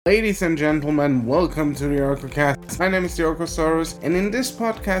Ladies and gentlemen, welcome to the OrcoCast. My name is the Orcosaurus, and in this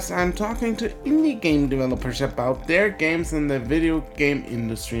podcast I'm talking to indie game developers about their games and the video game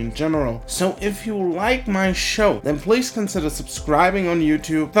industry in general. So if you like my show, then please consider subscribing on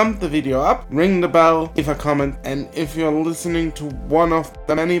YouTube, thumb the video up, ring the bell, leave a comment, and if you're listening to one of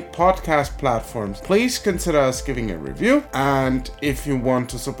the many podcast platforms, please consider us giving a review, and if you want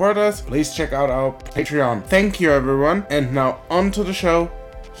to support us, please check out our Patreon. Thank you everyone, and now on to the show.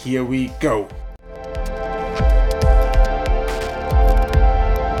 Here we go.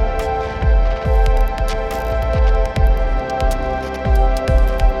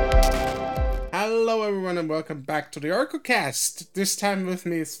 Hello everyone and welcome back to the OrcoCast. This time with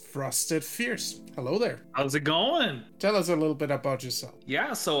me is Frosted Fierce. Hello there. How's it going? Tell us a little bit about yourself.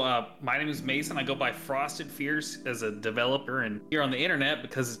 Yeah, so my name is Mason. I go by Frosted Fierce as a developer and here on the internet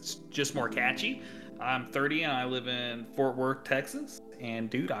because it's just more catchy. I'm 30 and I live in Fort Worth, Texas.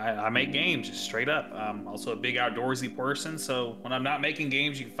 And dude, I make games just straight up. I'm also a big outdoorsy person, so when I'm not making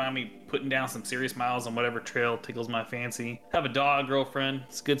games, you can find me putting down some serious miles on whatever trail tickles my fancy. Have a dog, girlfriend,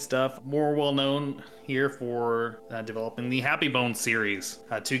 it's good stuff. More well known here for developing the Happy Bones series.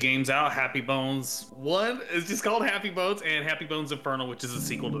 2 games out, Happy Bones 1 is just called Happy Bones, and Happy Bones Infernal, which is a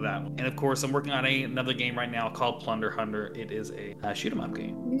sequel to that one. And of course, I'm working on another game right now called Plunder Hunter. It is a shoot 'em up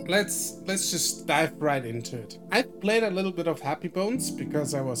game. Let's just dive right into it. I played a little bit of Happy Bones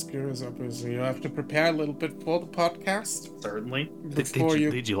because I was curious. Obviously, you have to prepare a little bit for the podcast. Certainly.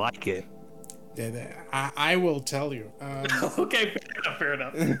 Did you like it? I will tell you. Okay, fair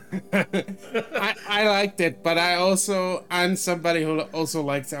enough. I liked it, but I'm somebody who also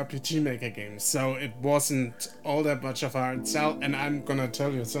likes RPG Maker games, so it wasn't all that much of a hard sell. And I'm gonna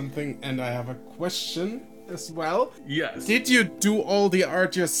tell you something, and I have a question as well. Yes. Did you do all the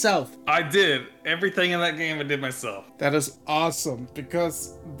art yourself? I did. Everything in that game I did myself. That is awesome,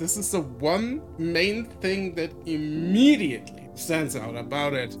 because this is the one main thing that immediately stands out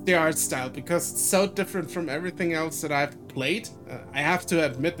about it. The art style, because it's so different from everything else that I've played. I have to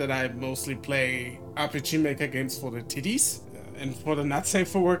admit that I mostly play RPG Maker games for the titties and for the not safe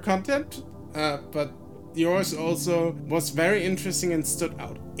for work content. But yours also was very interesting and stood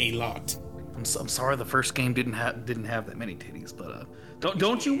out a lot. I'm sorry the first game didn't have that many titties, but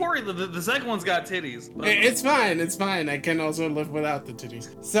don't you worry, the second one's got titties. But, it's fine. I can also live without the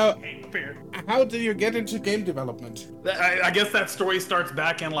titties. So, how did you get into game development? I guess that story starts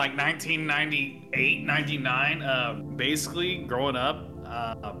back in like 1998, 99. Basically, growing up,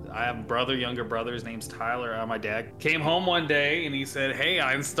 I have a brother, younger brother. His name's Tyler. My dad came home one day and he said, "Hey,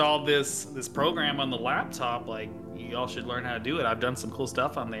 I installed this program on the laptop. Like, y'all should learn how to do it. I've done some cool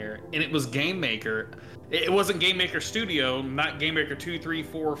stuff on there." And it was Game Maker. It wasn't Game Maker Studio, not Game Maker 2, 3,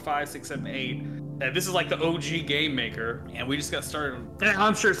 4, 5, 6, 7, 8. This is like the OG Game Maker, and we just got started. And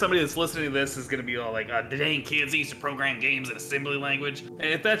I'm sure somebody that's listening to this is going to be all like, dang, kids used to program games in assembly language. And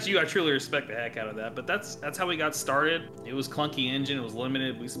if that's you, I truly respect the heck out of that. But that's how we got started. It was clunky engine. It was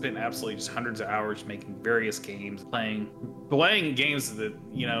limited. We spent absolutely just hundreds of hours making various games, playing games that,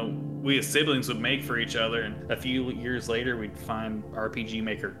 we as siblings would make for each other. And a few years later, we'd find RPG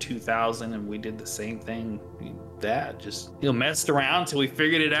Maker 2000, and we did the same thing. That just messed around till we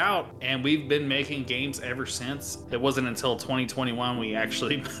figured it out, and we've been making games ever since. It wasn't until 2021 we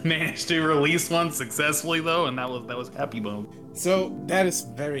actually managed to release one successfully, though, and that was Happy Bone. So that is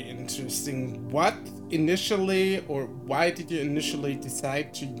very interesting. What initially, or why did you initially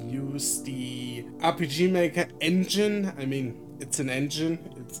decide to use the RPG Maker engine? I mean, it's an engine.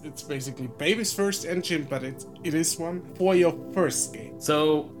 It's basically baby's first engine, but it is one for your first game.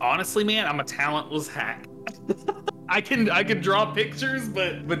 So honestly, man, I'm a talentless hack. I can draw pictures,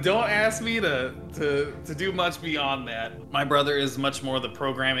 but don't ask me to do much beyond that. My brother is much more the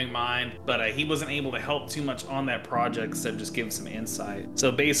programming mind, but he wasn't able to help too much on that project except just give some insight.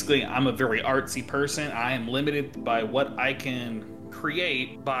 So basically, I'm a very artsy person. I am limited by what I can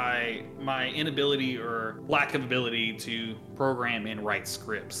create by my inability or lack of ability to program and write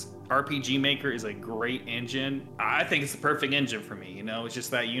scripts. RPG Maker is a great engine. I think it's the perfect engine for me. It's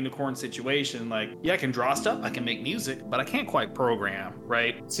just that unicorn situation. Like, yeah, I can draw stuff, I can make music, but I can't quite program,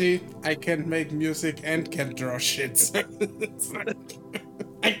 right? See, I can make music and can draw shit.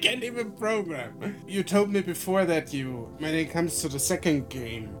 I can't even program. You told me before that when it comes to the second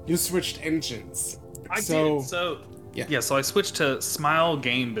game, you switched engines. I did. So I switched to Smile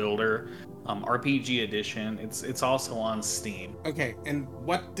Game Builder. RPG edition. It's also on Steam. Okay, and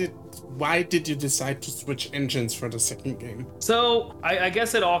why did you decide to switch engines for the second game? So I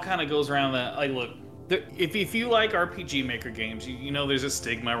guess it all kind of goes around that. Like, look, if you like RPG Maker games, you know there's a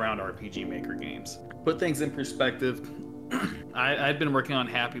stigma around RPG Maker games. Put things in perspective. I'd been working on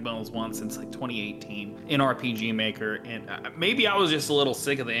Happy Bones 1 since like 2018 in RPG Maker, and maybe I was just a little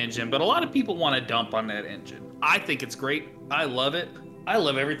sick of the engine, but a lot of people want to dump on that engine. I think it's great. I love it. I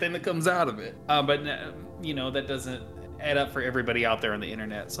love everything that comes out of it. But that doesn't add up for everybody out there on the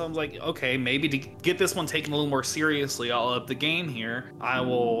internet. So I'm like, okay, maybe to get this one taken a little more seriously, I'll up the game here. I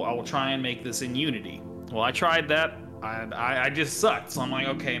will try and make this in Unity. Well, I tried that. I just sucked. So I'm like,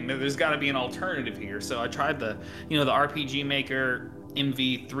 okay, there's got to be an alternative here. So I tried the RPG Maker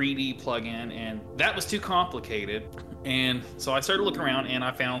MV 3D plugin, and that was too complicated. And so I started looking around and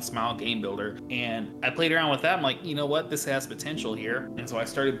I found Smile Game Builder, and I played around with that. I'm like, you know what, this has potential here. And so I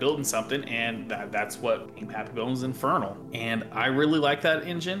started building something, and that's what became Happy Bones Infernal. And I really like that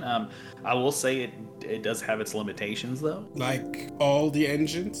engine. I will say it does have its limitations though. Like all the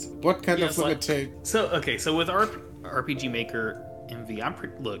engines? What kind of limitations? So with RPG Maker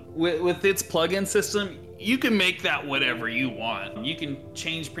MV, look, with its plugin system, you can make that whatever you want. You can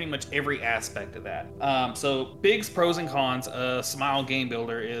change pretty much every aspect of that. So Big's pros and cons. Smile Game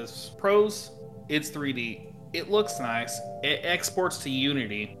Builder is pros. It's 3D. It looks nice. It exports to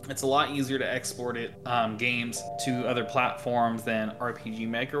Unity. It's a lot easier to export games to other platforms than RPG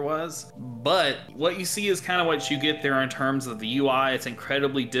Maker was. But what you see is kind of what you get there in terms of the UI. It's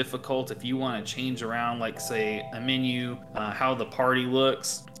incredibly difficult if you want to change around, like say a menu, how the party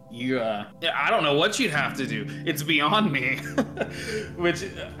looks. I don't know what you'd have to do. It's beyond me. Which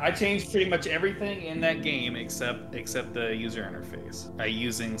I changed pretty much everything in that game except the user interface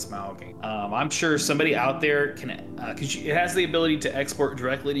using Smile Game. I'm sure somebody out there can, because it has the ability to export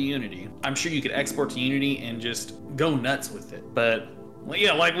directly to Unity. I'm sure you could export to Unity and just go nuts with it. But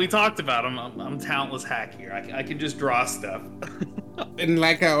yeah, like we talked about, I'm talentless hack here. I can just draw stuff. And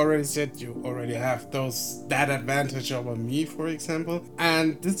like I already said, you already have that advantage over me, for example.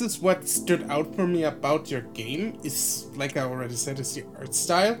 And this is what stood out for me about your game is, like I already said, is the art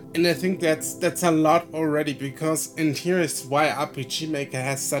style. And I think that's a lot already, because, and here is why RPG Maker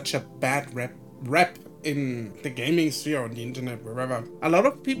has such a bad rep in the gaming sphere, on the internet, wherever. A lot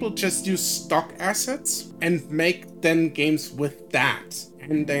of people just use stock assets and make then games with that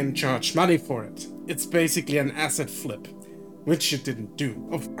and then charge money for it. It's basically an asset flip, which you didn't do.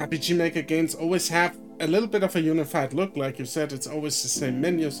 RPG Maker games always have a little bit of a unified look, like you said, it's always the same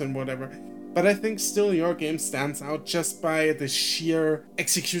menus and whatever. But I think still your game stands out just by the sheer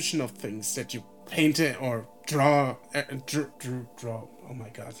execution of things that you painted or draw. Oh my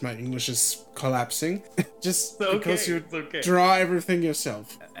god, my English is collapsing. Just because you draw everything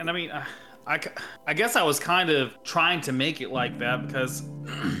yourself. And I mean, I guess I was kind of trying to make it like that because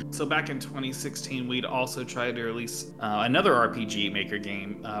so back in 2016 we'd also tried to release another RPG Maker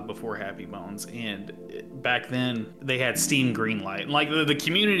game before Happy Bones, and back then they had Steam Greenlight, and like the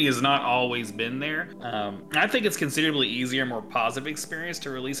community has not always been there. I think it's considerably easier, more positive experience to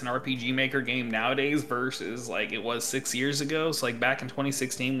release an RPG Maker game nowadays versus like it was 6 years ago. So like back in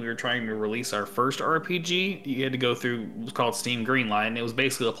 2016 we were trying to release our first RPG. You had to go through what's called Steam Greenlight, and it was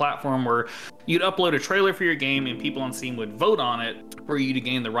basically a platform where you'd upload a trailer for your game and people on Steam would vote on it for you to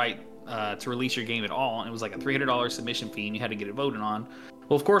gain the right to release your game at all. And it was like a $300 submission fee and you had to get it voted on.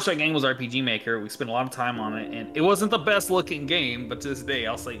 Well, of course, that game was RPG Maker. We spent a lot of time on it, and it wasn't the best looking game, but to this day,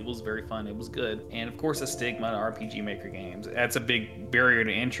 I'll say it was very fun. It was good. And of course, the stigma to RPG Maker games. That's a big barrier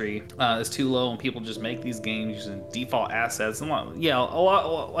to entry. It's too low, and people just make these games using default assets. And a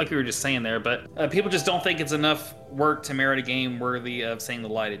lot like we were just saying there, but people just don't think it's enough work to merit a game worthy of seeing the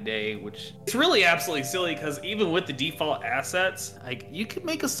light of day, which is really absolutely silly because even with the default assets, like you could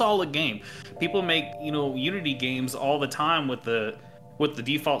make a solid game. People make, Unity games all the time with the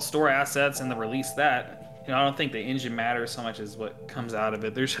default store assets and the release that. I don't think the engine matters so much as what comes out of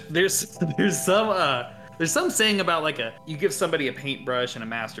it. There's some saying about you give somebody a paintbrush and a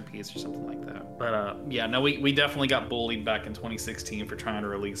masterpiece or something like that. But we definitely got bullied back in 2016 for trying to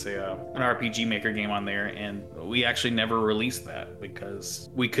release an RPG Maker game on there, and we actually never released that because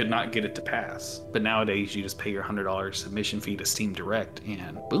we could not get it to pass. But nowadays you just pay your $100 submission fee to Steam Direct,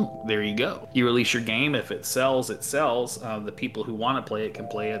 and boom, there you go. You release your game. If it sells, it sells. The people who want to play it can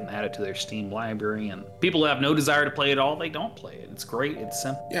play it and add it to their Steam library, and people who have no desire to play it all, they don't play it. It's great. It's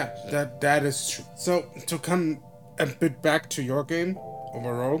simple. Yeah, that is true. So to come a bit back to your game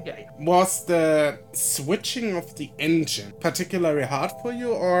overall, was the switching of the engine particularly hard for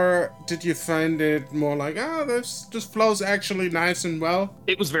you, or did you find it more like, this flows actually nice and well?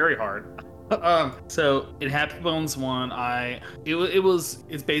 It was very hard. So in Happy Bones 1,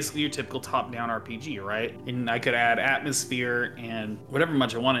 it's basically your typical top-down RPG, right? And I could add atmosphere and whatever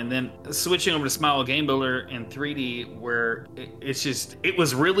much I wanted. And then switching over to Smile Game Builder in 3D, where it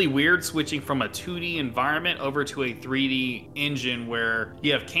was really weird switching from a 2D environment over to a 3D engine where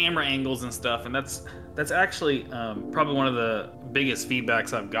you have camera angles and stuff, and that's actually probably one of the biggest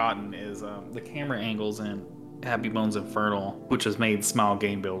feedbacks I've gotten is the camera angles in Happy Bones Infernal, which has made Smile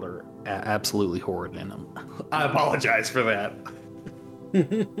Game Builder absolutely horrid in them. I apologize for that.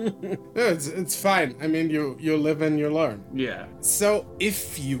 It's fine. I mean, you live and you learn. Yeah. So,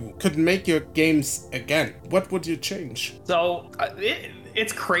 if you could make your games again, what would you change? So,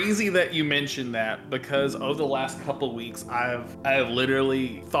 it's crazy that you mentioned that, because over the last couple of weeks, I have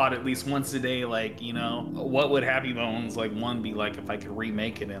literally thought at least once a day, like, you know, what would Happy Bones like 1 be like if I could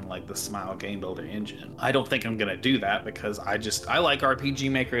remake it in like the Smile Game Builder engine? I don't think I'm gonna do that, because I like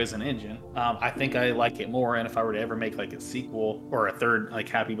RPG Maker as an engine. I think I like it more, and if I were to ever make like a sequel or a third like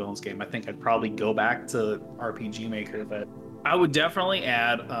Happy Bones game, I think I'd probably go back to RPG Maker. But I would definitely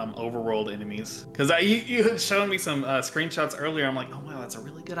add overworld enemies, because you had shown me some screenshots earlier. I'm like, oh wow, that's a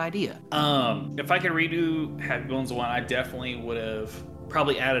really good idea. If I could redo Happy Bones 1, I definitely would have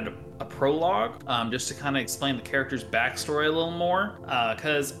probably added a prologue, just to kind of explain the character's backstory a little more.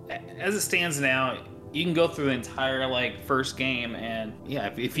 Because as it stands now, you can go through the entire like first game, and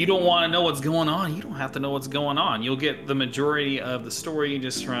yeah, if you don't want to know what's going on, you don't have to know what's going on. You'll get the majority of the story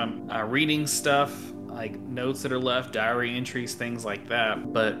just from reading stuff, like notes that are left, diary entries, things like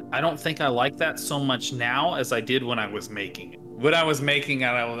that. But I don't think I like that so much now as I did when I was making it. When I was making it,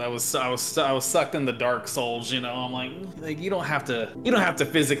 I was sucked in the Dark Souls. You know, I'm like you don't have to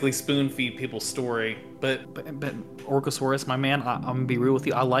physically spoon feed people's story. But Orcosaurus, my man, I'm gonna be real with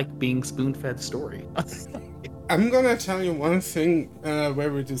you. I like being spoon fed story. I'm gonna tell you one thing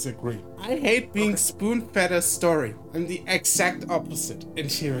where we disagree. I hate being spoon-fed a story. I'm the exact opposite,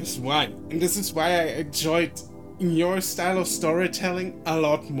 and here is why. And this is why I enjoyed your style of storytelling a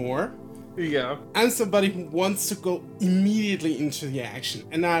lot more. Yeah. I'm somebody who wants to go immediately into the action,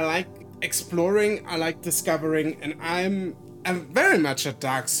 and I like exploring, I like discovering, and I'm very much a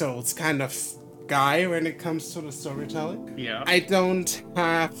Dark Souls kind of guy when it comes to the storytelling. Yeah. I don't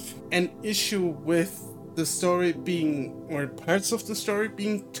have an issue with the story being, or parts of the story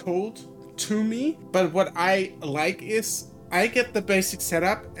being told to me, but what I like is I get the basic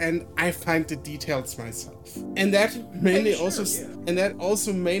setup and I find the details myself. And that mainly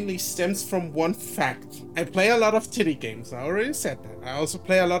also mainly stems from one fact. I play a lot of titty games, I already said that. I also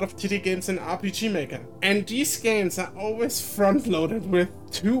play a lot of titty games in RPG Maker. And these games are always front loaded with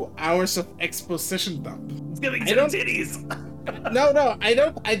 2 hours of exposition dump. It's gonna be titties. No,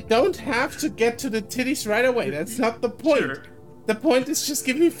 I don't have to get to the titties right away. That's not the point. Sure. The point is just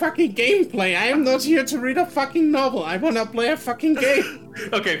give me fucking gameplay. I am not here to read a fucking novel. I wanna play a fucking game.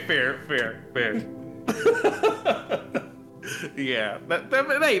 Okay, fair. Yeah,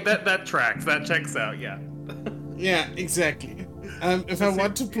 that tracks. That checks out. Yeah. Yeah, exactly. If I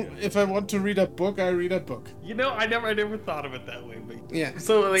want to read a book, I read a book. You know, I never thought of it that way. But yeah.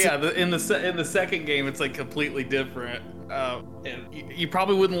 So yeah, in the second game, it's like completely different. And you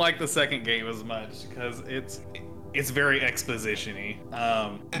probably wouldn't like the second game as much because it's very exposition-y.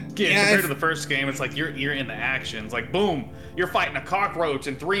 Compared to the first game, it's like you're in the action. It's like, boom, you're fighting a cockroach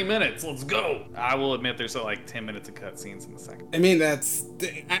in 3 minutes. Let's go. I will admit there's like 10 minutes of cutscenes in the second. I mean,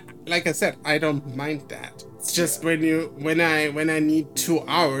 like I said, I don't mind that. It's just when I need 2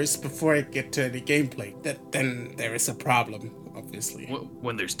 hours before I get to the gameplay, then there is a problem, obviously.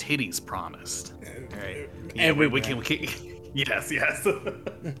 When there's titties promised. All right. Yeah, everywhere. we can. Yes.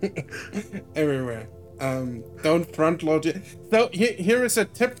 Everywhere. Don't front load it. So here is a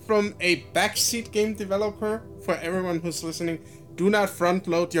tip from a backseat game developer for everyone who's listening. Do not front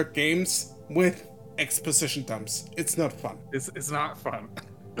load your games with exposition dumps. It's not fun. It's not fun.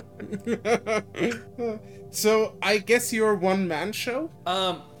 So I guess you're a one-man show?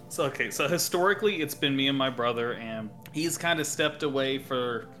 So historically it's been me and my brother, and he's kind of stepped away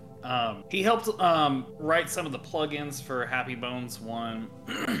for he helped write some of the plugins for Happy Bones 1.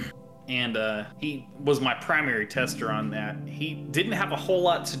 And he was my primary tester on that. He didn't have a whole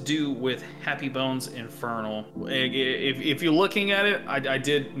lot to do with Happy Bones Infernal. If you're looking at it, I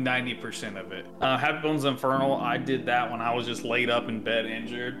did 90% of it. Happy Bones Infernal, I did that when I was just laid up in bed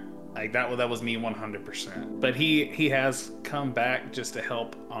injured. Like that was me 100%. But he has come back just to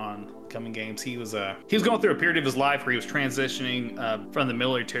help on coming games. He was going through a period of his life where he was transitioning from the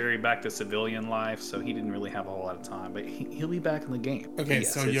military back to civilian life, so he didn't really have a whole lot of time. But he'll be back in the game. Okay,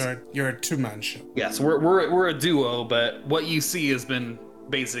 yes, so you're a two-man show. Yes, we're a duo, but what you see has been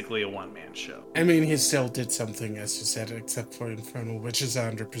basically a one-man show. I mean, he still did something, as you said, except for Infernal, which is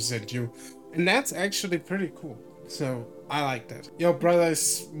 100% you. And that's actually pretty cool. So, I like that. Your brother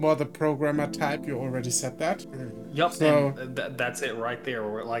is more the programmer type, you already said that. Yup, So, and that's it right there.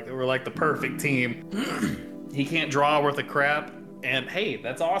 We're like the perfect team. He can't draw worth a crap, and hey,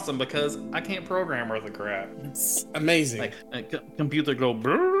 that's awesome because I can't program worth a crap. it's amazing. Like computer go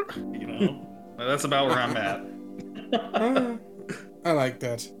brrr, you know. That's about where I'm at. I like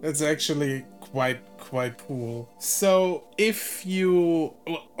that. That's actually quite cool. So, if you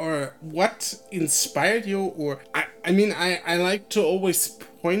or what inspired you, or I mean, I like to always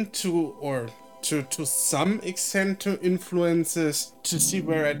point to or to some extent to influences to see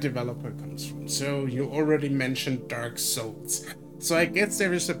where a developer comes from. So you already mentioned Dark Souls. So I guess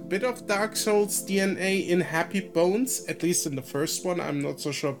there is a bit of Dark Souls DNA in Happy Bones, at least in the first one. I'm not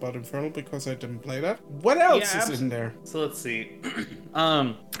so sure about Infernal because I didn't play that. What else is in there? So let's see.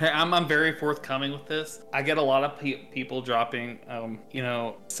 I'm very forthcoming with this. I get a lot of people dropping,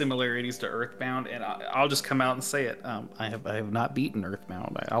 similarities to Earthbound, and I'll just come out and say it. I have not beaten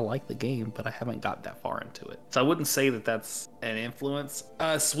Earthbound. I like the game, but I haven't got that far into it. So I wouldn't say that that's an influence.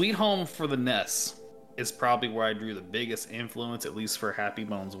 Sweet Home for the NES is probably where I drew the biggest influence, at least for Happy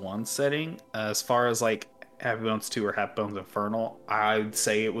Bones 1 setting. As far as like Happy Bones 2 or Happy Bones Infernal, I'd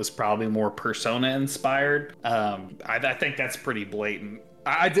say it was probably more Persona inspired. I think that's pretty blatant.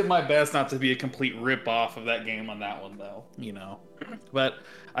 I did my best not to be a complete rip off of that game on that one though, But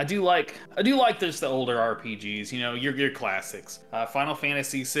I do like the older RPGs, your classics. Final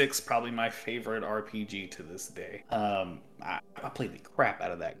Fantasy VI, probably my favorite RPG to this day. I played the crap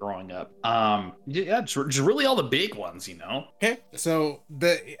out of that growing up. Just really all the big ones, Okay, so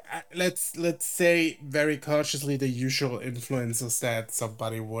let's say very cautiously the usual influences that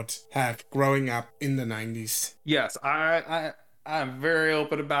somebody would have growing up in the 90s. Yes, I'm very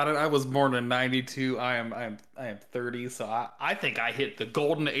open about it. I was born in '92. I am 30, so I think I hit the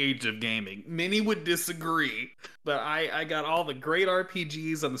golden age of gaming. Many would disagree, but I got all the great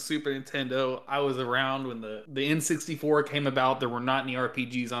RPGs on the Super Nintendo. I was around when the N64 came about. There were not any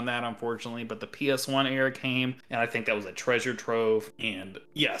RPGs on that, unfortunately, but the PS1 era came, and I think that was a treasure trove. And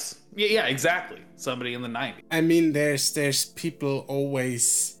yes, yeah, exactly. Somebody in the 90s. I mean, there's people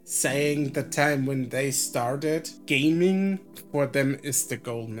always saying the time when they started gaming for them is the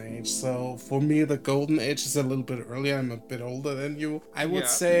golden age. So for me, the golden age is a little bit earlier. I'm a bit older than you. I would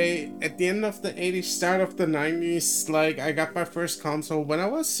say at the end of the 80s, start of the 90s, like I got my first console when I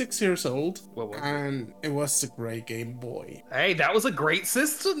was 6 years old, and it was the Gray Game Boy. Hey, that was a great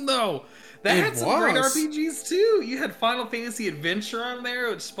system though. That had some great RPGs too. You had Final Fantasy Adventure on there,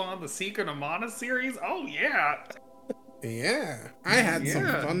 which spawned the Secret of Mana series. Oh yeah. Yeah, I had some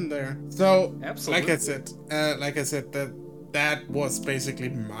fun there. So, absolutely. like I said, that was basically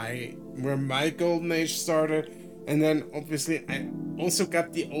where my golden age started, and then obviously I also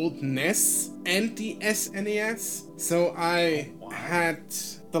got the old NES and the SNES. So I had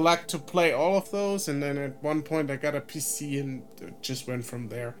the luck to play all of those, and then at one point I got a PC and just went from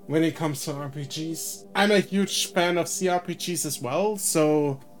there. When it comes to RPGs, I'm a huge fan of CRPGs as well,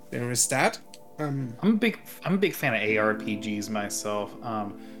 so there is that. I'm a big fan of ARPGs myself.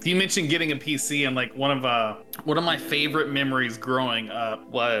 You mentioned getting a PC, and like one of my favorite memories growing up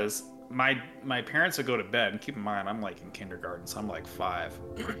was my parents would go to bed, and keep in mind I'm like in kindergarten, so I'm like 5.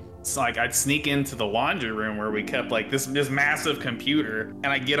 It's like I'd sneak into the laundry room where we kept like this massive computer, and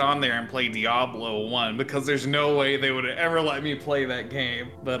I'd get on there and play Diablo 1 because there's no way they would ever let me play that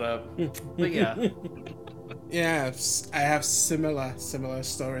game. But yeah. Yeah, I have similar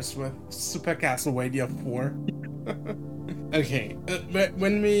stories with Super Castlevania 4. Okay,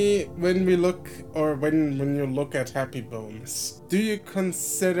 when we look, or when you look at Happy Bones, do you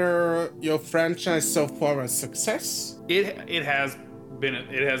consider your franchise so far a success? It has been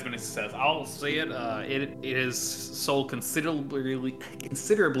a success. I'll say it. It has sold considerably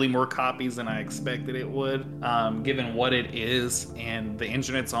more copies than I expected it would, given what it is and the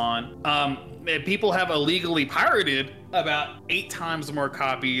engine it's on. People have illegally pirated about 8 times more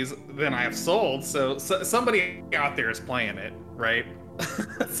copies than I have sold. So somebody out there is playing it, right?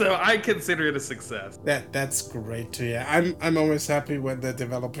 So I consider it a success. That's great to hear. I'm always happy when the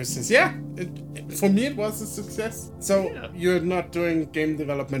developer says, for me it was a success. So you're not doing game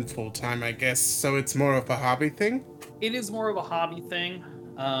development full time, I guess. So it's more of a hobby thing. It is more of a hobby thing.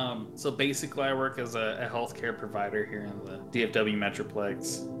 So basically, I work as a healthcare provider here in the DFW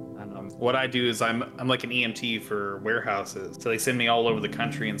Metroplex. What I do is I'm like an EMT for warehouses, so they send me all over the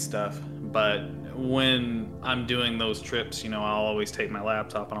country and stuff. But when I'm doing those trips, I'll always take my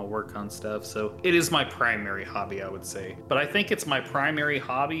laptop and I'll work on stuff. So it is my primary hobby, I would say. But I think it's my primary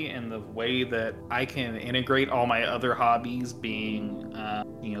hobby in the way that I can integrate all my other hobbies, being,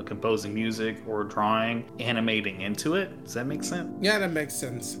 composing music or drawing, animating into it. Does that make sense? Yeah, that makes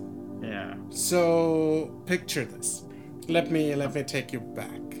sense. Yeah. So picture this. Let me take you back.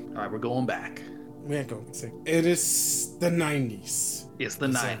 All right, we're going back. We're going to. It is the 90s. It's the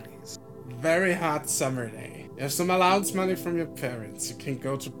 90s. Very hot summer day. You have some allowance money from your parents. You can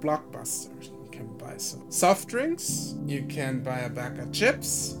go to Blockbuster. You can buy some soft drinks. You can buy a bag of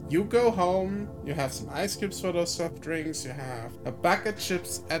chips. You go home. You have some ice cubes for those soft drinks. You have a bag of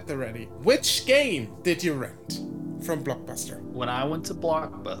chips at the ready. Which game did you rent from Blockbuster? When I went to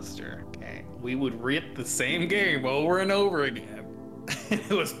Blockbuster, we would rent the same game over and over again. It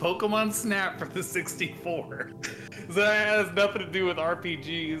was Pokemon Snap for the 64. So that has nothing to do with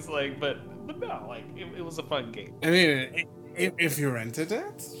RPGs, but no, it was a fun game. I mean, if you rented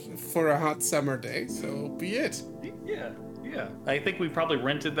it for a hot summer day, so be it. Yeah. I think we probably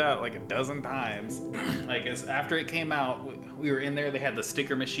rented that like a dozen times. As after it came out, we were in there. They had the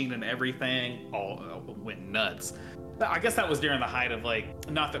sticker machine and everything. All went nuts. I guess that was during the height of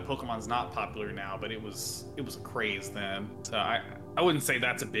not that Pokemon's not popular now, but it was a craze then. So I wouldn't say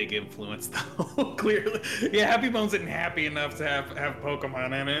that's a big influence though. Clearly, yeah, Happy Bones isn't happy enough to have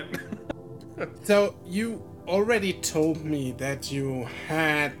Pokemon in it. So you already told me that you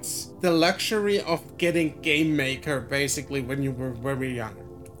had the luxury of getting Game Maker basically when you were very young.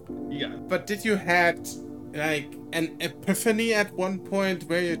 Yeah. But did you had an epiphany at one point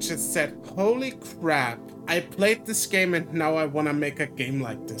where you just said, "Holy crap! I played this game and now I want to make a game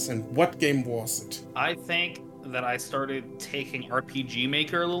like this." And what game was it? I think that I started taking RPG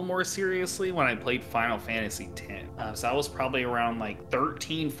Maker a little more seriously when I played Final Fantasy X. So I was probably around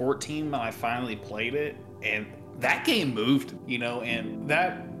 13, 14 when I finally played it. And that game moved, and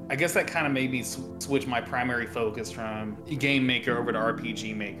that, I guess that kind of made me switch my primary focus from Game Maker over to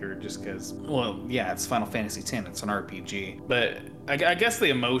RPG Maker, just because, it's Final Fantasy X, it's an RPG. But I guess the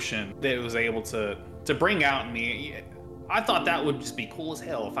emotion that it was able to bring out in me, I thought that would just be cool as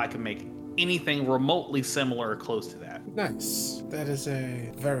hell if I could make anything remotely similar or close to that. Nice. That is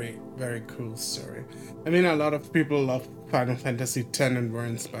a very, very cool story. I mean, a lot of people love Final Fantasy X and were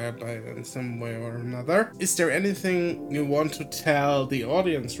inspired by it in some way or another. Is there anything you want to tell the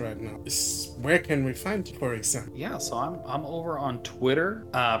audience right now? Where can we find you, for example? Yeah, so I'm over on Twitter,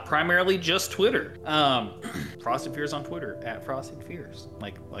 primarily just Twitter. Frosted Fears on Twitter, at Frosted Fears,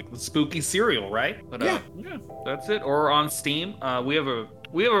 like the spooky cereal, right? But yeah, that's it. Or on Steam, we have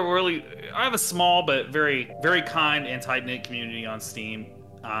a small but very, very kind and tight-knit community on Steam,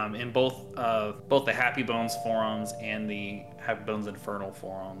 in both the Happy Bones forums and the Happy Bones Infernal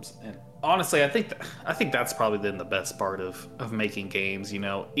forums. And honestly, I think that's probably been the best part of making games.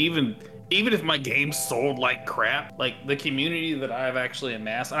 Even if my game sold like crap, the community that I've actually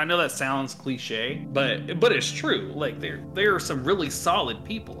amassed, and I know that sounds cliche, but it's true. There are some really solid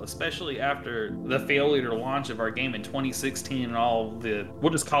people, especially after the failure to launch of our game in 2016 and all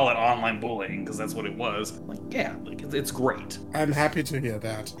we'll just call it online bullying, because that's what it was. It's great. I'm happy to hear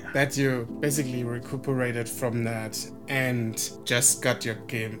that you basically recuperated from that and just got your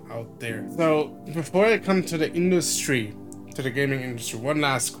game out there. So before I come to the gaming industry, one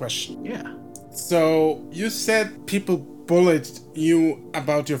last question. Yeah. So you said people bullied you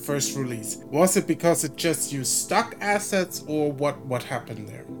about your first release. Was it because it just used stock assets, or what happened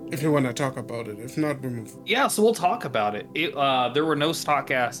there? If you want to talk about it. If not, we move. Yeah, so we'll talk about it. There were no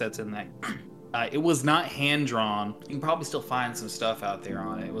stock assets in that. It was not hand drawn. You can probably still find some stuff out there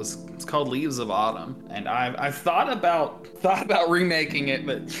on it. It's called Leaves of Autumn, and I've thought about remaking it,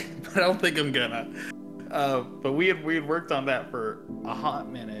 but I don't think I'm gonna. But we had worked on that for a hot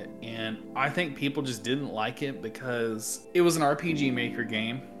minute, and I think people just didn't like it because it was an RPG Maker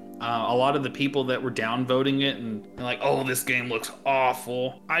game. A lot of the people that were downvoting it and like, "Oh, this game looks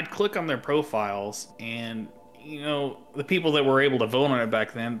awful," I'd click on their profiles, and the people that were able to vote on it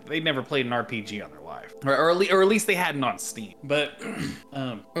back then, they'd never played an RPG on their life, or at least they hadn't on Steam. But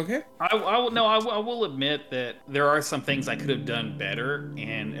okay, I will admit that there are some things I could have done better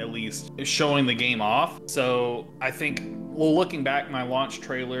in at least showing the game off. So I think, looking back, my launch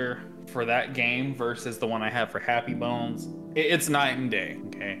trailer for that game versus the one I have for Happy Bones, it's night and day.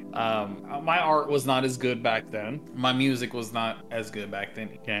 Okay, my art was not as good back then. My music was not as good back then.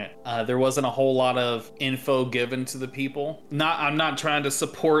 Okay, there wasn't a whole lot of info given to the people. I'm not trying to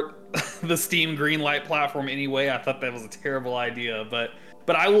support the Steam Greenlight platform anyway. I thought that was a terrible idea, but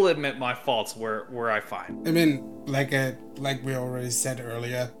I will admit my faults where I find. I mean, like we already said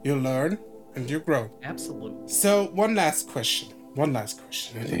earlier, you learn and you grow. Absolutely. So one last question,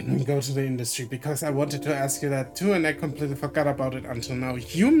 and then we go to the industry, because I wanted to ask you that too, and I completely forgot about it until now.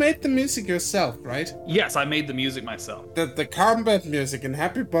 You made the music yourself, right? Yes, I made the music myself. The combat music in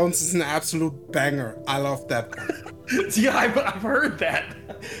Happy Bones is an absolute banger. I love that one. Yeah, I've heard that.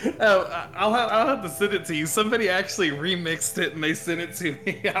 Oh, I'll have to send it to you. Somebody actually remixed it and they sent it to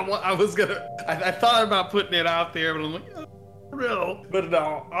me. I thought about putting it out there, but I'm like, oh, no. But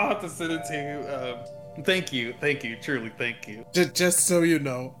no, I'll have to send it to you. Thank you, truly thank you. Just so you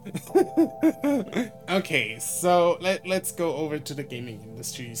know. Okay, so let's go over to the gaming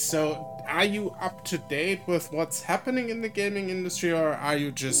industry. So, are you up to date with what's happening in the gaming industry, or are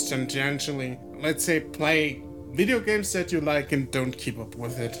you just tangentially, let's say, play video games that you like and don't keep up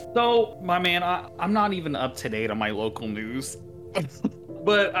with it? So, my man, I'm not even up to date on my local news.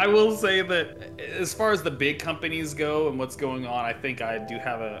 But I will say that as far as the big companies go and what's going on, I think I do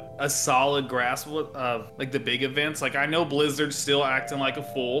have a solid grasp of like the big events. Like I know Blizzard's still acting like a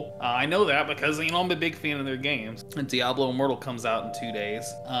fool. I know that because I'm a big fan of their games. And Diablo Immortal comes out in 2 days.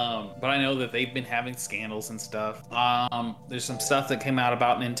 But I know that they've been having scandals and stuff. There's some stuff that came out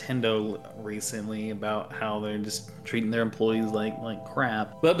about Nintendo recently about how they're just treating their employees like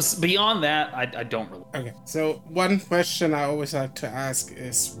crap. But beyond that, I don't really. Okay, so one question I always like to ask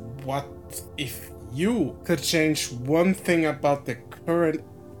is, what if you could change one thing about the current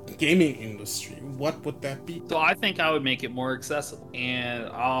gaming industry? What would that be? So I think I would make it more accessible. And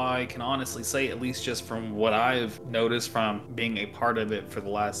I can honestly say, at least just from what I've noticed from being a part of it for the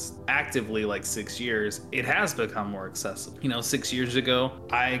last actively like 6 years, it has become more accessible. 6 years ago,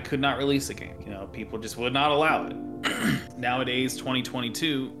 I could not release a game. People just would not allow it. Nowadays,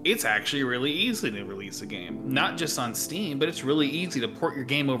 2022, it's actually really easy to release a game. Not just on Steam, but it's really easy to port your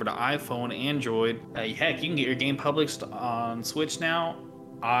game over to iPhone, Android. Heck, you can get your game published on Switch now.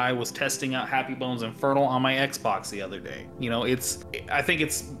 I was testing out Happy Bones Infernal on my Xbox the other day. I think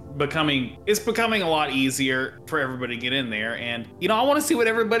it's becoming a lot easier for everybody to get in there, and I want to see what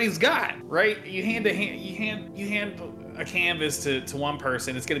everybody's got, right? You hand a canvas to one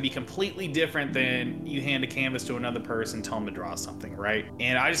person, it's going to be completely different than you hand a canvas to another person, tell them to draw something, right?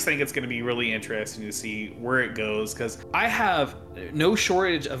 And I just think it's going to be really interesting to see where it goes, because I have no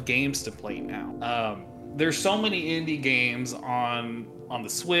shortage of games to play now. There's so many indie games on the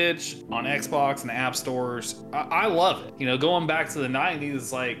Switch, on Xbox, and the app stores. I love it. Going back to the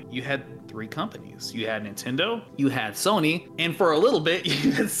 90s, like you had 3 companies. You had Nintendo, you had Sony, and for a little bit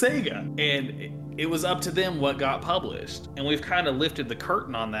you had Sega. And it was up to them what got published. And we've kind of lifted the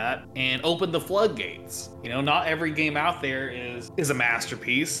curtain on that and opened the floodgates. Not every game out there is a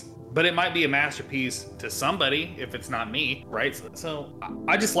masterpiece. But it might be a masterpiece to somebody if it's not me, right? So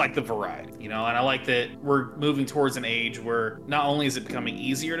I just like the variety, and I like that we're moving towards an age where not only is it becoming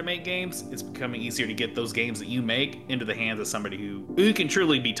easier to make games, it's becoming easier to get those games that you make into the hands of somebody who can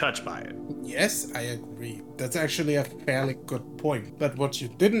truly be touched by it. Yes, I agree. That's actually a fairly good point. But what you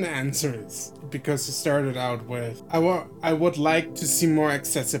didn't answer is, because you started out with, I would like to see more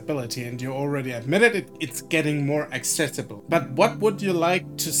accessibility, and you already admitted it's getting more accessible. But what would you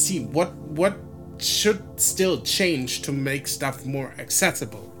like to see? What should still change to make stuff more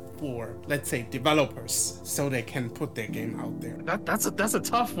accessible for, let's say, developers, so they can put their game out there? That's a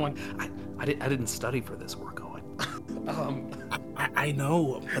tough one. I didn't study for this work, Owen. I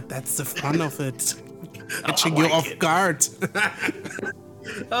know, but that's the fun of it. Catching you off guard.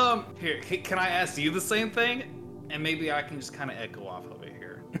 Here, can I ask you the same thing? And maybe I can just kind of echo off of it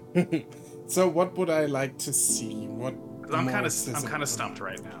here. So what would I like to see? I'm kind of stumped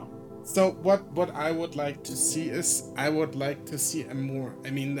right now. So what I would like to see is, I would like to see a more,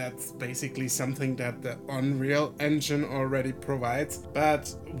 that's basically something that the Unreal Engine already provides.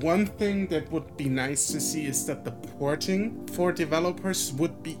 But one thing that would be nice to see is that the porting for developers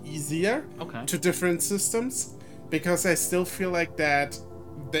would be easier to different systems, because I still feel like that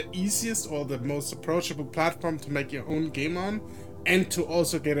the easiest or the most approachable platform to make your own game on, and to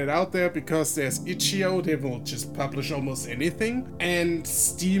also get it out there, because there's itch.io, they will just publish almost anything, and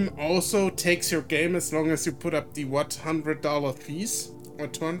Steam also takes your game as long as you put up the $100 fees or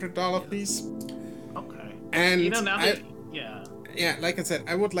 $200 fees. Okay. And yeah, like I said,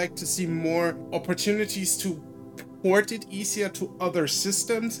 I would like to see more opportunities to port it easier to other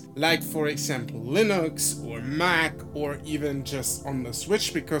systems, like for example Linux or Mac, or even just on the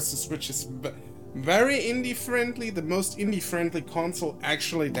Switch, because the Switch is very indie friendly, the most indie friendly console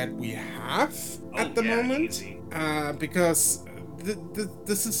actually that we have at the moment. Because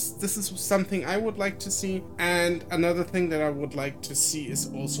this is something I would like to see. And another thing that I would like to see is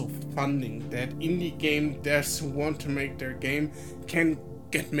also funding, that indie game devs who want to make their game can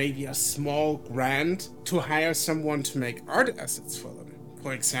get maybe a small grant to hire someone to make art assets for them,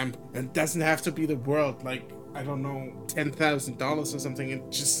 for example. It doesn't have to be the world, like, I don't know, $10,000 or something.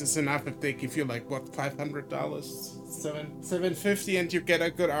 It just is enough if they give you like, what, $500, $750, and you get a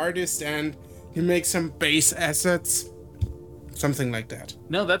good artist and you make some base assets, something like that.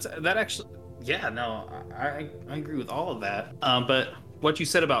 No, that actually, yeah, no, I agree with all of that. But what you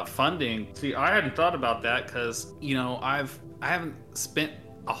said about funding, see, I hadn't thought about that because, you know, I haven't spent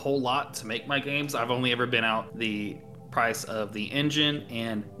a whole lot to make my games. I've only ever been out the price of the engine,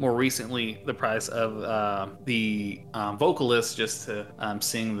 and more recently the price of the vocalist, just to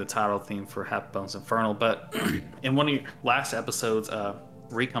sing the title theme for Happy Bones Infernal. But in one of your last episodes,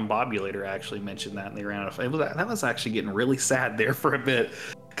 Recombobulator actually mentioned that, and they ran out of that was actually getting really sad there for a bit,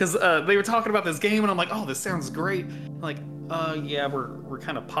 because they were talking about this game, and I'm like, oh, this sounds great. I'm like, yeah, we're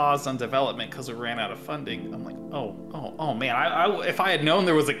kind of paused on development because we ran out of funding. I'm like, oh man, I if I had known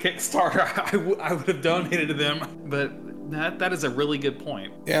there was a Kickstarter, I would have donated to them. But that is a really good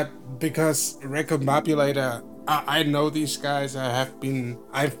point. Yeah, because Recombobulator, I know these guys. I've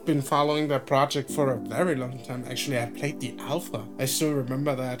been following their project for a very long time. Actually, I played the alpha. I still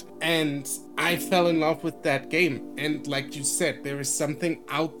remember that, and I fell in love with that game. And like you said, there is something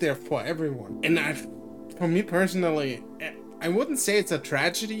out there for everyone. And for me personally, I wouldn't say it's a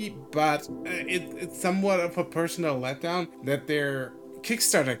tragedy, but it's somewhat of a personal letdown that their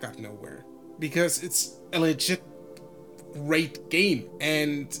Kickstarter got nowhere, because it's a legit great game,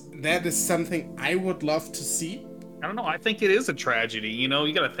 and that is something I would love to see. I don't know, I think it is a tragedy. You know,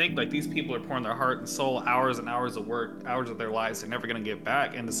 you got to think, like, these people are pouring their heart and soul, hours and hours of work, hours of their lives they're never going to get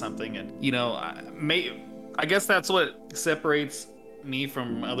back into something. And, you know, I guess that's what separates me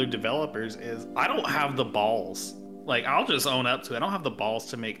from other developers, is I don't have the balls. Like, I'll just own up to it. I don't have the balls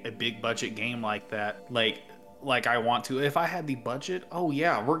to make a big budget game like that. Like I want to. If I had the budget, oh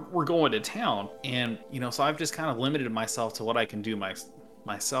yeah, we're going to town. And, you know, so I've just kind of limited myself to what I can do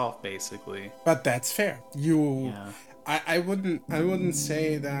myself, basically. But that's fair. I wouldn't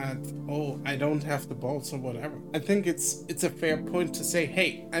say that, oh, I don't have the balls or whatever. I think it's a fair point to say,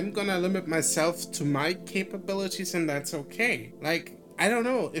 hey, I'm gonna limit myself to my capabilities, and that's okay. Like, I don't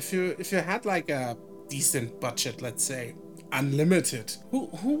know, if you had like a decent budget, let's say, unlimited, who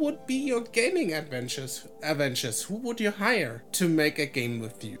would be your gaming adventures? Who would you hire to make a game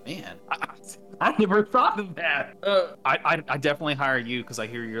with you? Man, I never thought of that. I definitely hire you, because I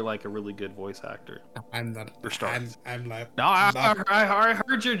hear you're like a really good voice actor. I'm not. I'm like. No, I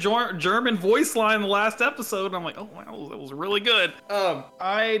heard your German voice line the last episode, and I'm like, oh wow, that was really good.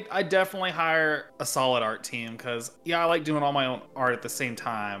 I definitely hire a solid art team, because yeah, I like doing all my own art at the same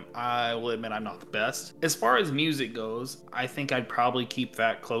time. I will admit I'm not the best. As far as music goes, I think I'd probably keep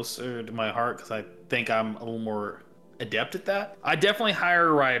that closer to my heart, because I think I'm a little more adept at that. I definitely hire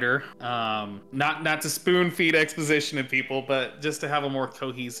a writer, not to spoon feed exposition to people, but just to have a more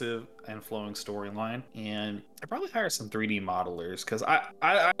cohesive and flowing storyline. And I probably hire some 3D modelers, because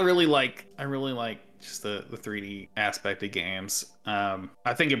I really like just the 3D aspect of games.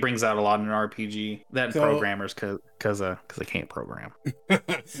 I think it brings out a lot in an RPG that programmers, because I can't program.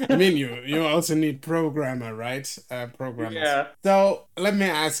 I mean, you also need programmer, right? Programmers. Yeah. So let me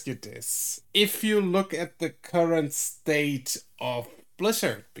ask you this: if you look at the current state of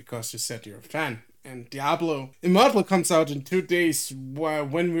Blizzard, because you said you're a fan, and Diablo Immortal comes out in 2 days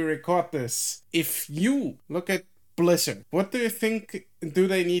when we record this. If you look at Blizzard, what do you think do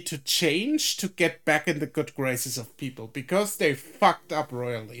they need to change to get back in the good graces of people? Because they fucked up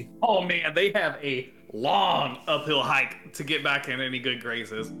royally. Oh man, they have a long uphill hike to get back in any good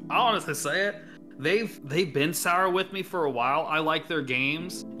graces. I'll honestly say it. They've been sour with me for a while. I like their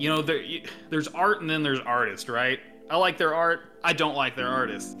games. You know, there's art and then there's artists, right? I like their art. I don't like their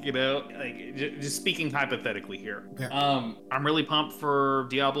artists, you know, like just speaking hypothetically here. Yeah. I'm really pumped for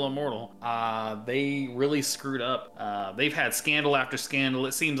Diablo Immortal. They really screwed up. They've had scandal after scandal.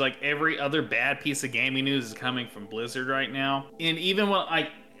 It seems like every other bad piece of gaming news is coming from Blizzard right now. And even when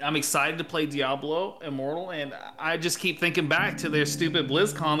I'm excited to play Diablo Immortal, and I just keep thinking back to their stupid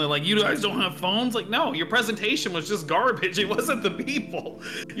BlizzCon. They're like, you guys don't have phones? Like, no, your presentation was just garbage. It wasn't the people.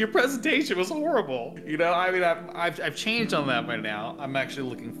 Your presentation was horrible. You know, I mean, I've changed on that by now. I'm actually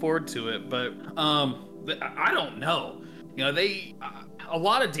looking forward to it, but I don't know. You know, a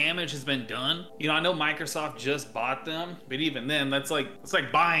lot of damage has been done. You know, I know Microsoft just bought them, but even then, it's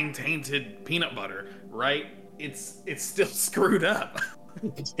like buying tainted peanut butter, right? It's still screwed up.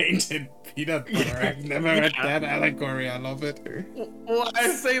 Tainted peanut butter. I've never heard that allegory. I love it. Well, I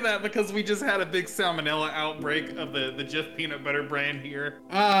say that because we just had a big salmonella outbreak of the Jif peanut butter brand here.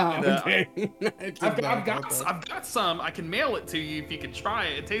 Ah, And, okay. I've got some. I can mail it to you if you can try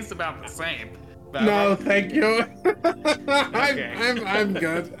it. It tastes about the same. But No, thank you. Okay. I'm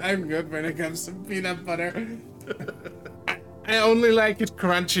good. I'm good when it comes to peanut butter. I only like it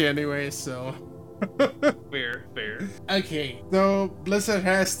crunchy anyway, so. Fair. Okay, so Blizzard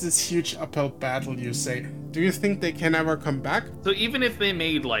has this huge uphill battle, you say. Do you think they can ever come back? So even if they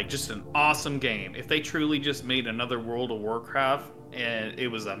made like just an awesome game, if they truly just made another World of Warcraft and it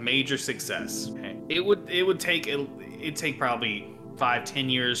was a major success, okay, it'd take probably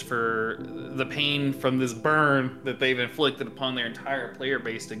 5-10 years for the pain from this burn that they've inflicted upon their entire player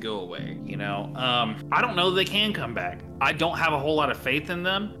base to go away. I don't know they can come back. I don't have a whole lot of faith in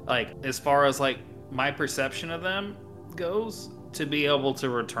them, like as far as like my perception of them goes, to be able to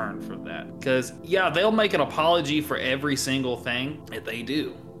return from that. Because yeah, they'll make an apology for every single thing that they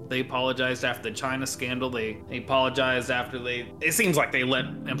do. They apologized after the China scandal. They apologized after it seems like they let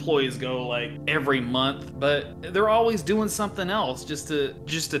employees go like every month, but they're always doing something else just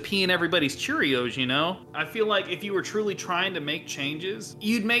to pee in everybody's Cheerios, I feel like if you were truly trying to make changes,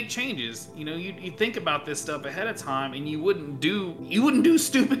 you'd make changes. You'd think about this stuff ahead of time and you wouldn't do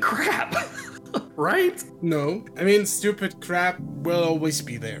stupid crap. Right? No. I mean, stupid crap will always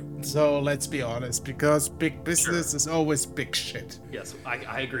be there. So let's be honest, because big business is always big shit. Yes,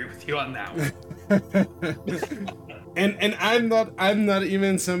 I agree with you on that one. And I'm not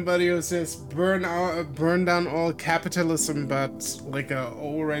even somebody who says burn down all capitalism, but like I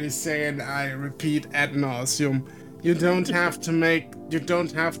already say, and I repeat ad nauseum, you don't have to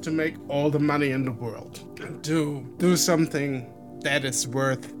make all the money in the world to do something that is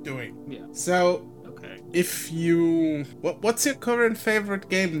worth doing. Yeah. So, okay. If you, what's your current favorite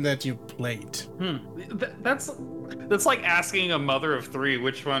game that you played? That's like asking a mother of 3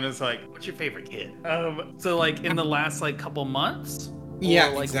 which one is like, what's your favorite kid? So like in the last like couple months. Yeah,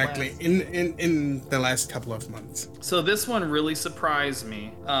 like exactly. In the last couple of months. So this one really surprised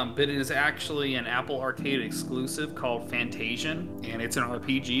me, but it is actually an Apple Arcade exclusive called Fantasian, and it's an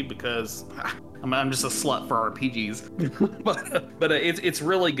RPG because I'm just a slut for RPGs, but it's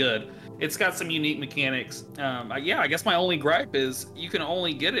really good. It's got some unique mechanics. I guess my only gripe is you can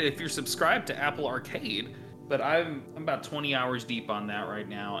only get it if you're subscribed to Apple Arcade, but I'm about 20 hours deep on that right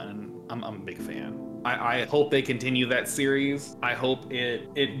now, and I'm a big fan. I hope they continue that series. I hope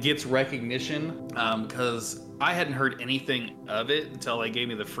it gets recognition, because I hadn't heard anything of it until they gave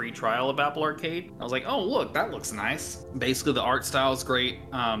me the free trial of Apple Arcade. I was like, oh, look, that looks nice. Basically, the art style is great.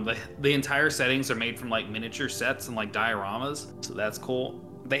 The entire settings are made from like miniature sets and like dioramas, so that's cool.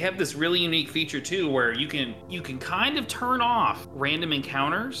 They have this really unique feature too, where you can kind of turn off random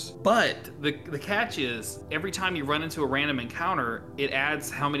encounters, but the catch is every time you run into a random encounter, it adds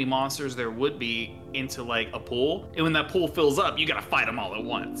how many monsters there would be into like a pool, and when that pool fills up, you gotta fight them all at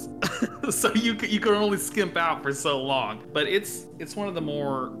once. So you can only skimp out for so long. But it's one of the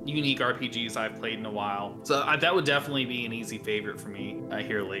more unique RPGs I've played in a while, so that would definitely be an easy favorite for me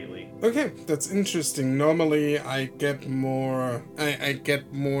here lately. Okay, that's interesting. Normally I get more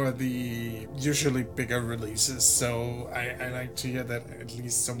the usually bigger releases, so I like to hear that at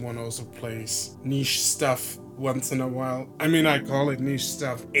least someone also plays niche stuff once in a while. I mean, I call it niche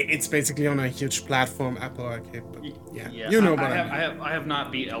stuff. It's basically on a huge platform, Apple Arcade, but yeah. You know what I mean. I have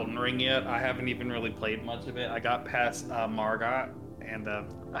not beat Elden Ring yet. I haven't even really played much of it. I got past Margot, and I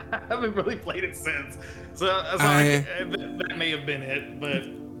haven't really played it since. So that may have been it,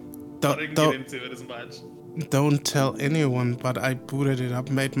 but I didn't get into it as much. Don't tell anyone, but I booted it up,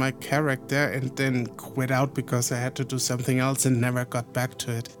 made my character, and then quit out because I had to do something else and never got back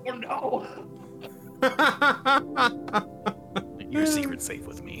to it. Oh no! Your secret's safe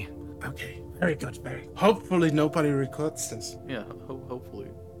with me. Okay, very good, very. Hopefully nobody records this. Yeah, hopefully.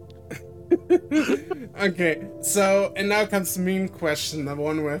 Okay, so, and now comes the main question, the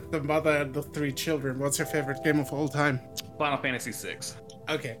one with the mother and the 3 children. What's your favorite game of all time? Final Fantasy VI.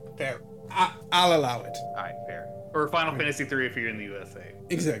 Okay, fair. I'll allow it. Alright, fair. Or Final Fantasy 3 if you're in the USA.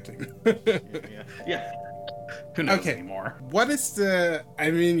 Exactly. Yeah. Who knows anymore? What is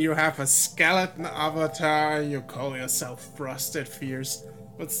you have a skeleton avatar, you call yourself Frosted Fierce.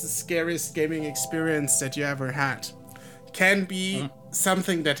 What's the scariest gaming experience that you ever had? Can be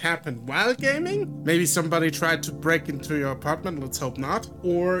something that happened while gaming. Maybe somebody tried to break into your apartment, let's hope not.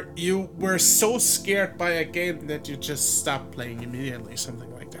 Or you were so scared by a game that you just stopped playing immediately,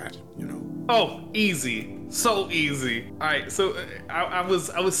 something like that, Oh, easy. So easy. Alright, so I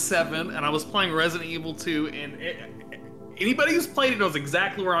was 7 and I was playing Resident Evil 2, and Anybody who's played it knows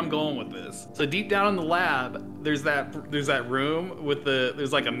exactly where I'm going with this. So deep down in the lab, there's that room with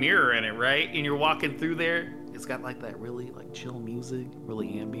there's like a mirror in it, right? And you're walking through there. It's got like that really like chill music,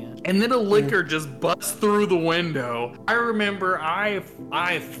 really ambient. And then a licker just busts through the window. I remember I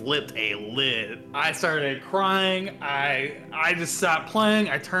flipped a lid. I started crying. I just stopped playing.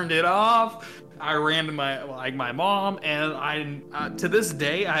 I turned it off. I ran to my mom, and I to this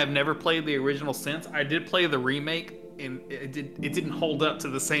day I have never played the original since. I did play the remake, and it didn't hold up to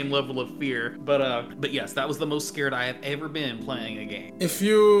the same level of fear. But yes, that was the most scared I have ever been playing a game. If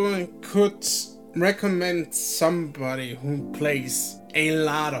you could recommend somebody who plays a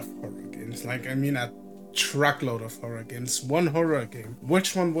lot of horror games, like a truckload of horror games, one horror game,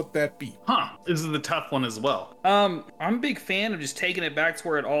 which one would that be? This is the tough one as well. I'm a big fan of just taking it back to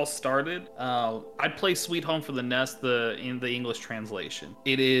where it all started. I'd play Sweet Home for the NES in the English translation.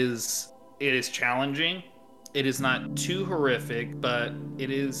 It is challenging. It is not too horrific, but it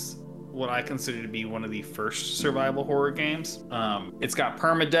is what I consider to be one of the first survival horror games. It's got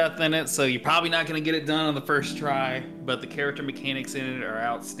permadeath in it, so you're probably not going to get it done on the first try, but the character mechanics in it are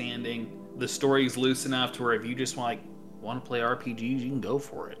outstanding. The story is loose enough to where if you just want to play RPGs, you can go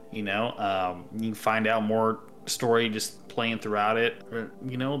for it. You can find out more story just playing throughout it.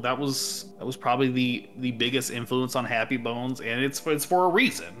 That was probably the biggest influence on Happy Bones, and it's for a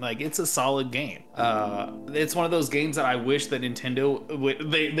reason. Like, it's a solid game. It's one of those games that I wish that Nintendo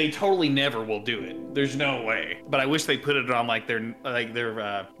they totally never will do it. There's no way. But I wish they put it on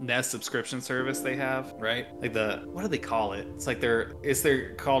their NES subscription service they have, right? Like what do they call it? It's like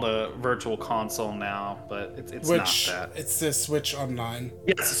they're called a virtual console now, but it's not that. It's the Switch Online.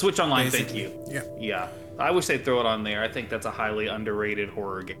 Yes, Switch Online. Basically. Thank you. Yeah. I wish they'd throw it on there. I think that's a highly underrated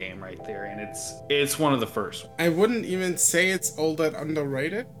horror game right there, and it's one of the first. I wouldn't even say it's all that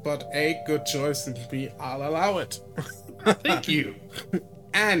underrated, but a good choice, and B, I'll allow it. Thank you.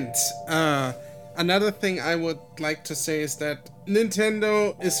 And another thing I would like to say is that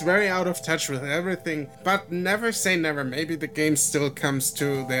Nintendo is very out of touch with everything, but never say never. Maybe the game still comes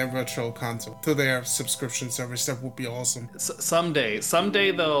to their virtual console, to their subscription service. That would be awesome. Someday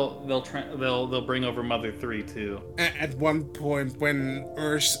they'll bring over Mother 3 too. At one point, when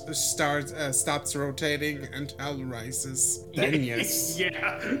Earth stops rotating and hell rises, then yes.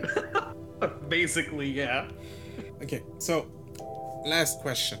 Yeah. Basically, yeah. Okay, so last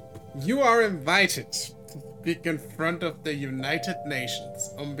question. You are invited to speak in front of the United Nations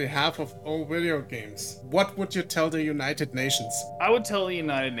on behalf of all video games. What would you tell the United Nations? I would tell the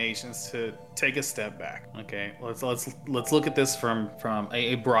United Nations to take a step back. Okay, let's look at this from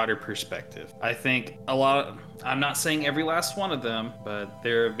a broader perspective. I think I'm not saying every last one of them, but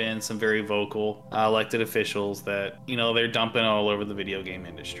there have been some very vocal elected officials that, they're dumping all over the video game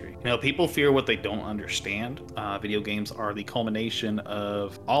industry. People fear what they don't understand. Video games are the culmination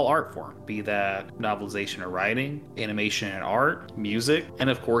of all art form, be that novelization or writing, animation and art, music, and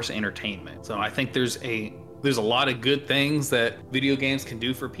of course entertainment. So I think there's a lot of good things that video games can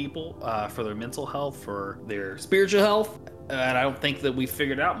do for people, for their mental health, for their spiritual health, and I don't think that we've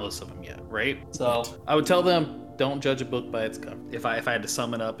figured out most of them yet, right? So I would tell them, don't judge a book by its cover. If I had to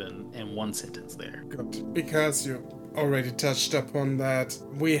sum it up in one sentence there. Good. Because you already touched upon that.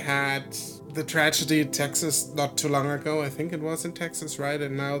 We had the tragedy in Texas not too long ago. I think it was in Texas, right?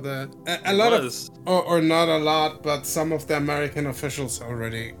 And now not a lot, but some of the American officials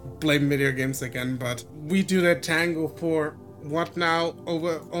already blame video games again. But we do that tango for what now?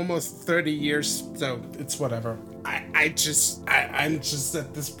 Over almost 30 years. So it's whatever. I'm just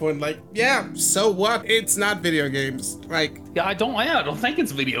at this point like, yeah, so what? It's not video games. Like, yeah, I don't think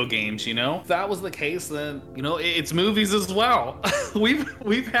it's video games, If that was the case, then, it's movies as well.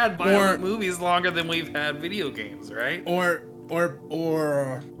 We've had violent movies longer than we've had video games, right? Or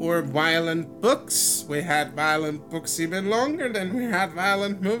violent books. We had violent books even longer than we had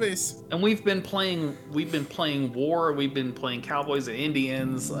violent movies. And we've been playing war. We've been playing cowboys and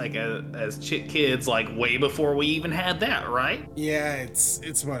Indians like as kids, like way before we even had that, right? Yeah,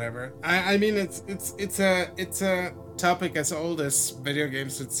 it's whatever. I mean, it's a topic as old as video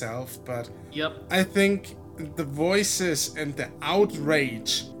games itself, but yep. I think the voices and the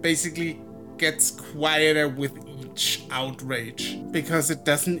outrage basically gets quieter with each outrage, because it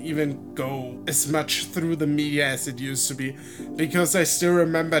doesn't even go as much through the media as it used to be. Because I still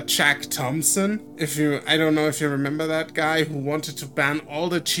remember Jack Thompson, I don't know if you remember that guy who wanted to ban all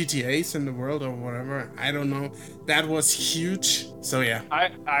the GTAs in the world or whatever. I don't know. That was huge. So yeah.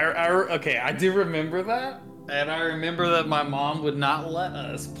 I do remember that. And I remember that my mom would not let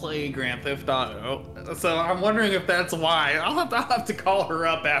us play Grand Theft Auto. So I'm wondering if that's why. I'll have to call her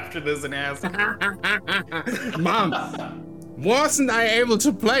up after this and ask her. Mom, wasn't I able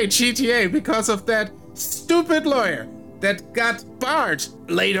to play GTA because of that stupid lawyer that got barred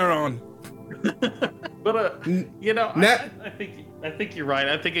later on. But you know, I think you're right.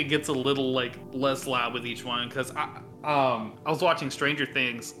 I think it gets a little like less loud with each one because I was watching Stranger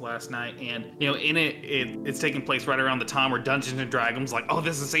Things last night, and you know, in it's taking place right around the time where Dungeons and Dragons like, oh,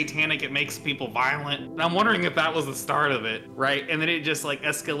 this is satanic, it makes people violent. And I'm wondering if that was the start of it, right? And then it just like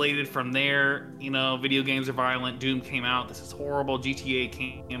escalated from there. You know, video games are violent. Doom came out. This is horrible. GTA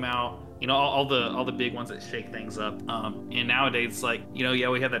came out. You know, all the big ones that shake things up. And nowadays, it's like, you know, yeah,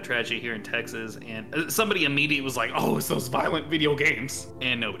 we had that tragedy here in Texas, and somebody immediately was like, oh, it's those violent video games,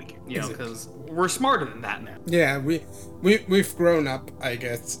 and nobody cared, you know, because we're smarter than that now. Yeah, we've grown up, I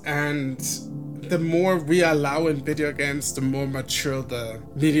guess, and the more we allow in video games, the more mature the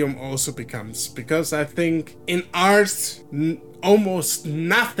medium also becomes. Because I think in art, almost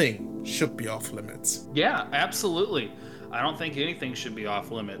nothing should be off limits. Yeah, absolutely. I don't think anything should be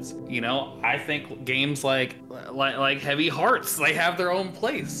off limits. You know, I think games like Heavy Hearts, they have their own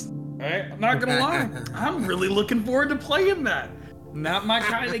place. Right? I'm not gonna lie, I'm really looking forward to playing that. Not my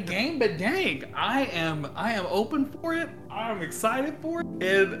kind of game, but dang, I am open for it. I'm excited for it,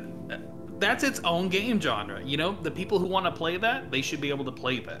 and that's its own game genre. You know, the people who want to play that, they should be able to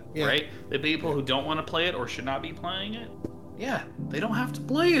play that, right? The people who don't want to play it or should not be playing it, yeah, they don't have to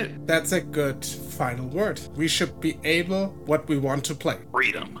play it. That's a good final word. We should be able what we want to play.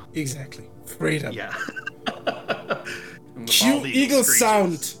 Freedom. Exactly. Freedom. Yeah. Cue eagle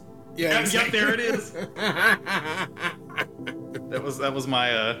sound. Yeah, exactly. Yep, there it is. That was my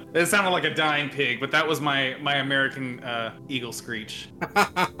it sounded like a dying pig, but that was my American eagle screech.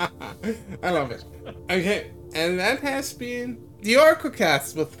 I love it. Okay, and that has been the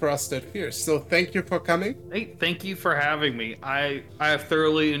OrcoCast with Frosted Fears. So thank you for coming. Hey, thank you for having me. I have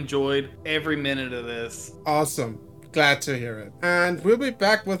thoroughly enjoyed every minute of this. Awesome. Glad to hear it. And we'll be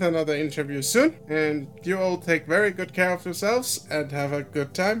back with another interview soon. And you all take very good care of yourselves and have a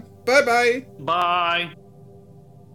good time. Bye-bye. Bye.